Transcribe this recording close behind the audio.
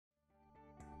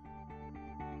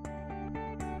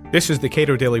This is the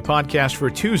Cato Daily Podcast for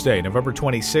Tuesday, November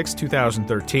 26,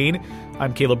 2013.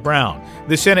 I'm Caleb Brown.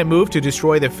 The Senate move to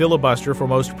destroy the filibuster for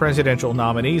most presidential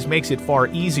nominees makes it far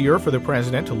easier for the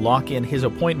president to lock in his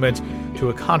appointment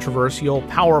to a controversial,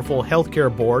 powerful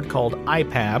healthcare board called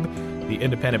IPAB, the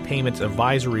Independent Payments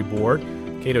Advisory Board.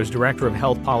 Cato's Director of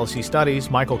Health Policy Studies,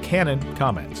 Michael Cannon,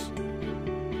 comments.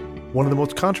 One of the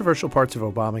most controversial parts of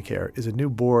Obamacare is a new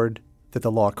board that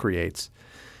the law creates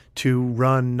to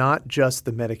run not just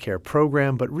the Medicare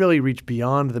program, but really reach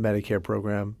beyond the Medicare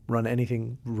program, run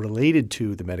anything related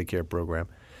to the Medicare program.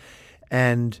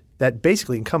 And that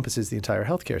basically encompasses the entire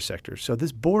healthcare sector. So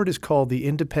this board is called the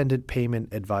Independent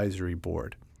Payment Advisory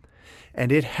Board.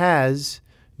 And it has,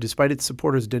 despite its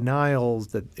supporters' denials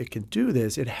that it can do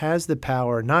this, it has the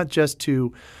power not just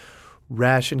to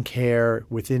ration care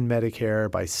within Medicare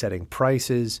by setting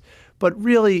prices, but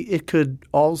really it could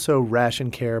also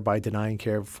ration care by denying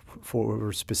care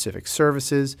for specific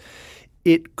services.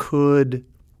 It could,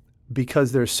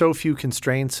 because there's so few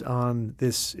constraints on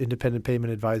this Independent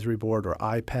Payment Advisory Board or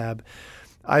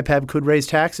IPAB could raise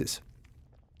taxes.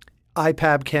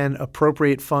 IPAB can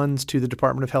appropriate funds to the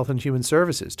Department of Health and Human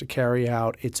Services to carry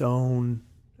out its own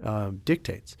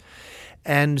dictates.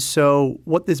 And so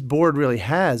what this board really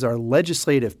has are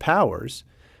legislative powers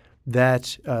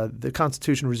that the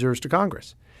Constitution reserves to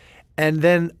Congress. And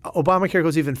then Obamacare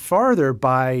goes even farther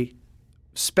by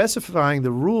specifying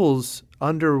the rules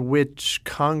under which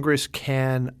Congress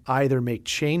can either make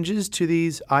changes to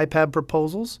these IPAB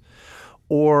proposals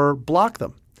or block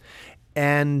them.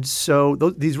 And so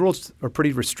these rules are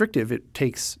pretty restrictive. It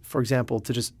takes, for example,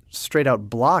 to just straight out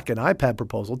block an IPAB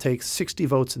proposal takes 60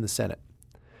 votes in the Senate.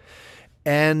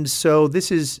 And so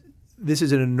this is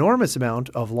an enormous amount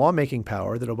of lawmaking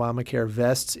power that Obamacare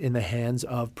vests in the hands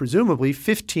of presumably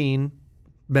 15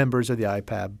 members of the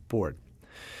IPAB board.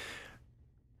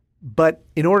 But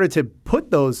in order for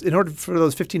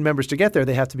those 15 members to get there,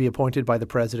 they have to be appointed by the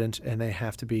president and they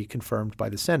have to be confirmed by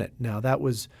the Senate. Now, that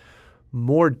was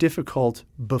more difficult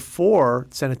before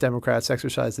Senate Democrats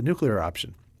exercised the nuclear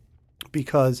option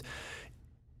because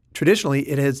traditionally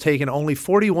it has taken only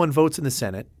 41 votes in the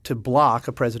Senate to block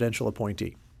a presidential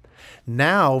appointee.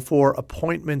 Now, for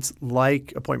appointments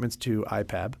like appointments to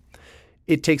IPAB,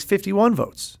 it takes 51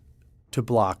 votes to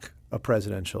block a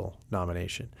presidential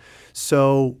nomination.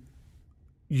 So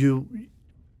you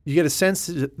get a sense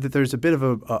that there's a bit of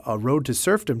a road to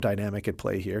serfdom dynamic at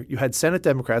play here. You had Senate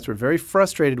Democrats who were very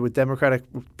frustrated with democratic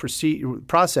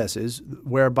processes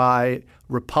whereby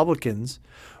Republicans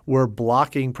were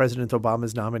blocking President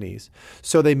Obama's nominees.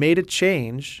 So they made a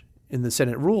change in the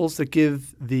Senate rules that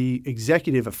give the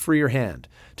executive a freer hand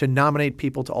to nominate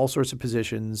people to all sorts of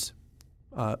positions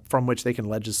from which they can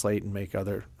legislate and make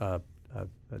other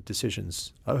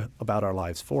decisions about our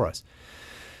lives for us.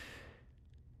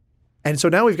 And so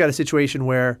now we've got a situation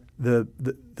where the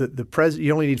president,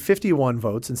 you only need 51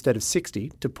 votes instead of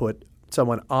 60 to put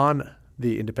someone on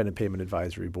the Independent Payment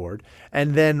Advisory Board.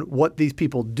 And then what these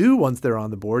people do once they're on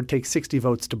the board takes 60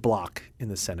 votes to block in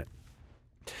the Senate.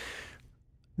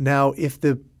 Now, if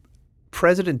the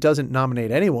president doesn't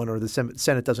nominate anyone or the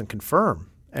Senate doesn't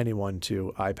confirm anyone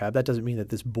to IPAB, that doesn't mean that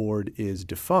this board is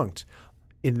defunct.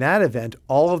 In that event,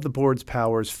 all of the board's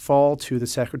powers fall to the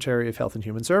Secretary of Health and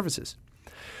Human Services.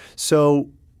 So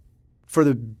for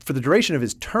the duration of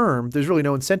his term, there's really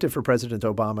no incentive for President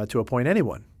Obama to appoint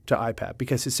anyone to IPAB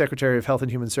because his Secretary of Health and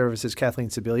Human Services, Kathleen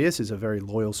Sebelius, is a very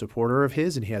loyal supporter of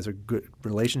his, and he has a good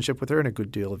relationship with her and a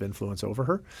good deal of influence over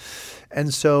her.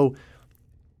 And so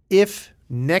if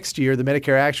next year the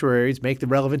Medicare actuaries make the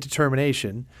relevant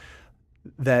determination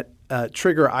that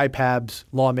trigger IPAB's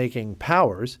lawmaking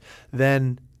powers,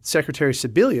 then Secretary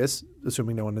Sebelius,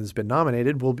 assuming no one has been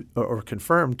nominated or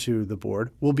confirmed to the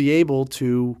board, will be able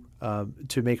to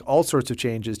make all sorts of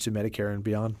changes to Medicare and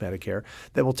beyond Medicare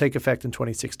that will take effect in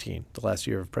 2016, the last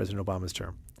year of President Obama's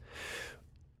term.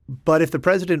 But if the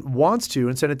president wants to,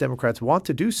 and Senate Democrats want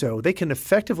to do so, they can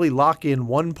effectively lock in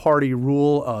one-party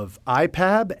rule of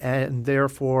IPAB and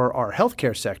therefore our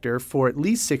healthcare sector for at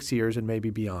least 6 years and maybe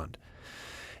beyond.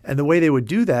 And the way they would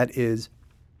do that is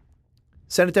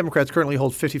Senate Democrats currently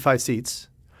hold 55 seats.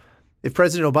 If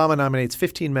President Obama nominates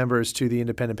 15 members to the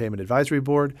Independent Payment Advisory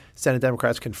Board, Senate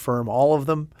Democrats confirm all of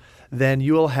them, then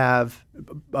you will have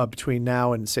between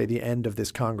now and, say, the end of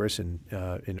this Congress in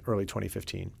early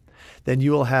 2015, then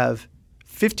you will have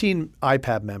 15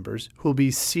 IPAB members who will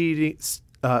be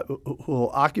who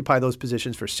will occupy those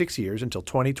positions for 6 years until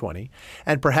 2020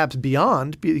 and perhaps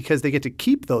beyond because they get to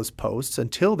keep those posts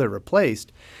until they're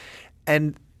replaced.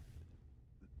 And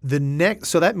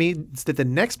so that means that the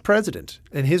next president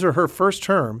in his or her first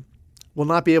term will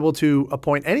not be able to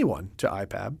appoint anyone to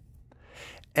IPAB.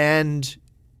 And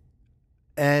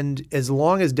as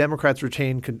long as Democrats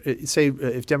retain,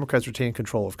 if Democrats retain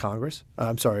control of Congress,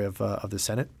 of the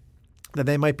Senate, then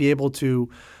they might be able to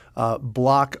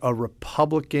block a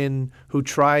Republican who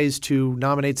tries to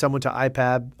nominate someone to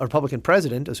IPAB, a Republican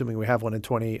president, assuming we have one in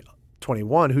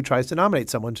 2021, who tries to nominate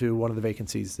someone to one of the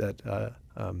vacancies that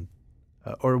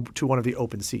or to one of the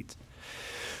open seats.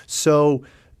 So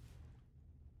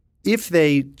if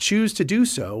they choose to do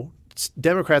so,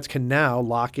 Democrats can now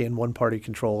lock in one-party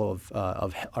control of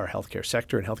our healthcare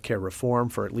sector and healthcare reform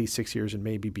for at least 6 years and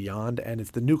maybe beyond. And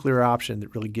it's the nuclear option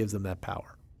that really gives them that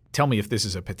power. Tell me if this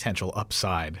is a potential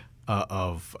upside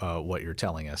of what you're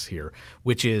telling us here,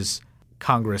 which is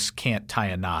Congress can't tie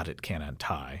a knot it can't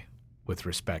untie with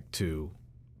respect to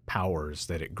powers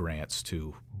that it grants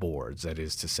to boards. That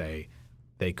is to say,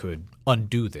 they could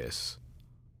undo this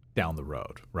down the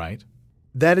road, right?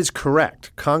 That is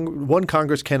correct. One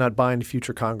Congress cannot bind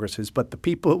future Congresses, but the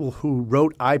people who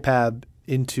wrote put IPAB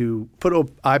into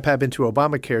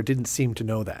Obamacare didn't seem to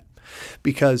know that,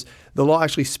 because the law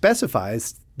actually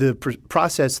specifies the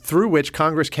process through which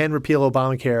Congress can repeal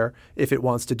Obamacare if it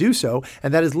wants to do so,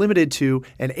 and that is limited to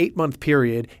an 8-month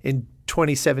period in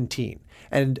 2017.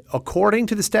 And according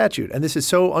to the statute, and this is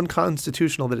so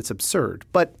unconstitutional that it's absurd,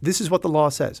 but this is what the law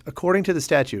says. According to the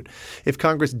statute, if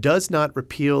Congress does not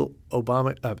repeal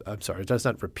does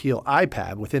not repeal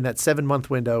IPAB within that 7-month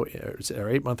window or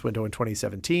 8-month window in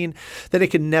 2017, then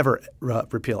it can never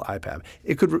repeal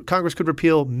IPAB. Congress could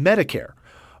repeal Medicare,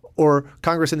 or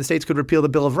Congress in the states could repeal the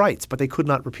Bill of Rights, but they could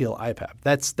not repeal IPAB.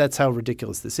 That's how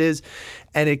ridiculous this is.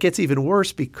 And it gets even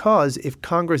worse because if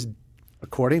Congress,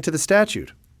 according to the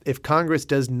statute, if Congress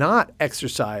does not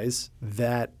exercise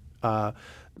that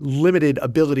limited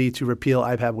ability to repeal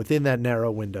IPAB within that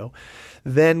narrow window,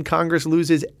 then Congress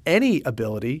loses any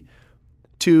ability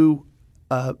to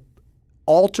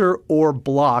alter or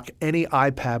block any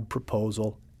IPAB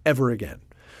proposal ever again.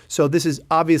 So this is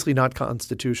obviously not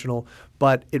constitutional,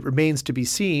 but it remains to be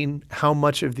seen how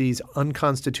much of these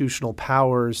unconstitutional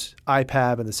powers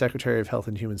IPAB and the Secretary of Health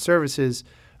and Human Services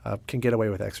can get away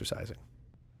with exercising.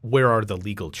 Where are the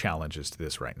legal challenges to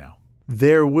this right now?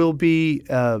 There will be,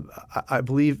 I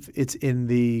believe it's in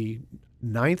the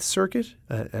Ninth Circuit.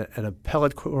 An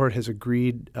appellate court has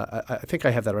agreed. I think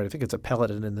I have that right. I think it's appellate,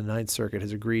 and in the Ninth Circuit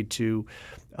has agreed to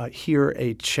hear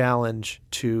a challenge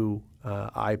to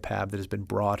IPAB that has been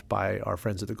brought by our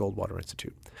friends at the Goldwater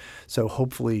Institute. So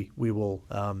hopefully we will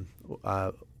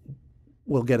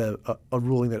we'll get a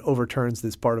ruling that overturns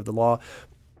this part of the law.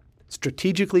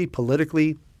 Strategically,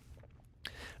 politically,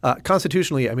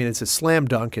 constitutionally, I mean, it's a slam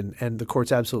dunk, and the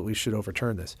courts absolutely should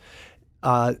overturn this.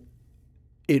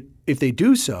 If they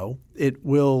do so, it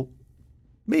will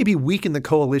maybe weaken the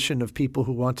coalition of people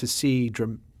who want to see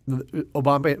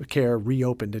Obamacare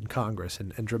reopened in Congress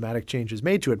and dramatic changes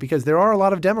made to it, because there are a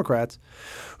lot of Democrats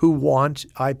who want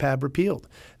IPAB repealed.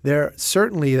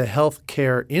 Certainly the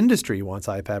healthcare industry wants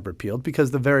IPAB repealed because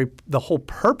the whole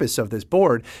purpose of this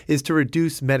board is to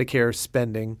reduce Medicare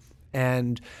spending,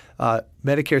 and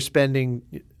Medicare spending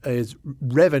is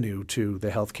revenue to the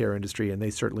healthcare industry, and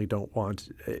they certainly don't want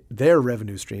their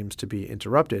revenue streams to be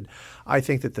interrupted. I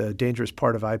think that the dangerous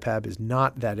part of IPAB is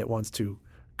not that it wants to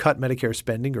cut Medicare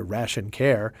spending or ration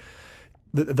care.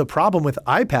 The problem with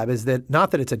IPAB is that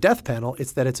not that it's a death panel,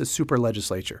 it's that it's a super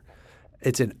legislature.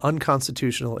 It's an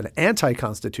unconstitutional, an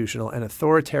anti-constitutional, and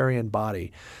authoritarian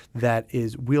body that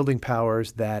is wielding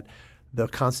powers that the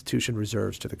Constitution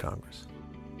reserves to the Congress.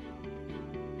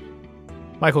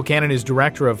 Michael Cannon is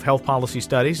Director of Health Policy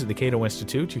Studies at the Cato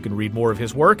Institute. You can read more of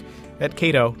his work at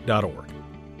cato.org.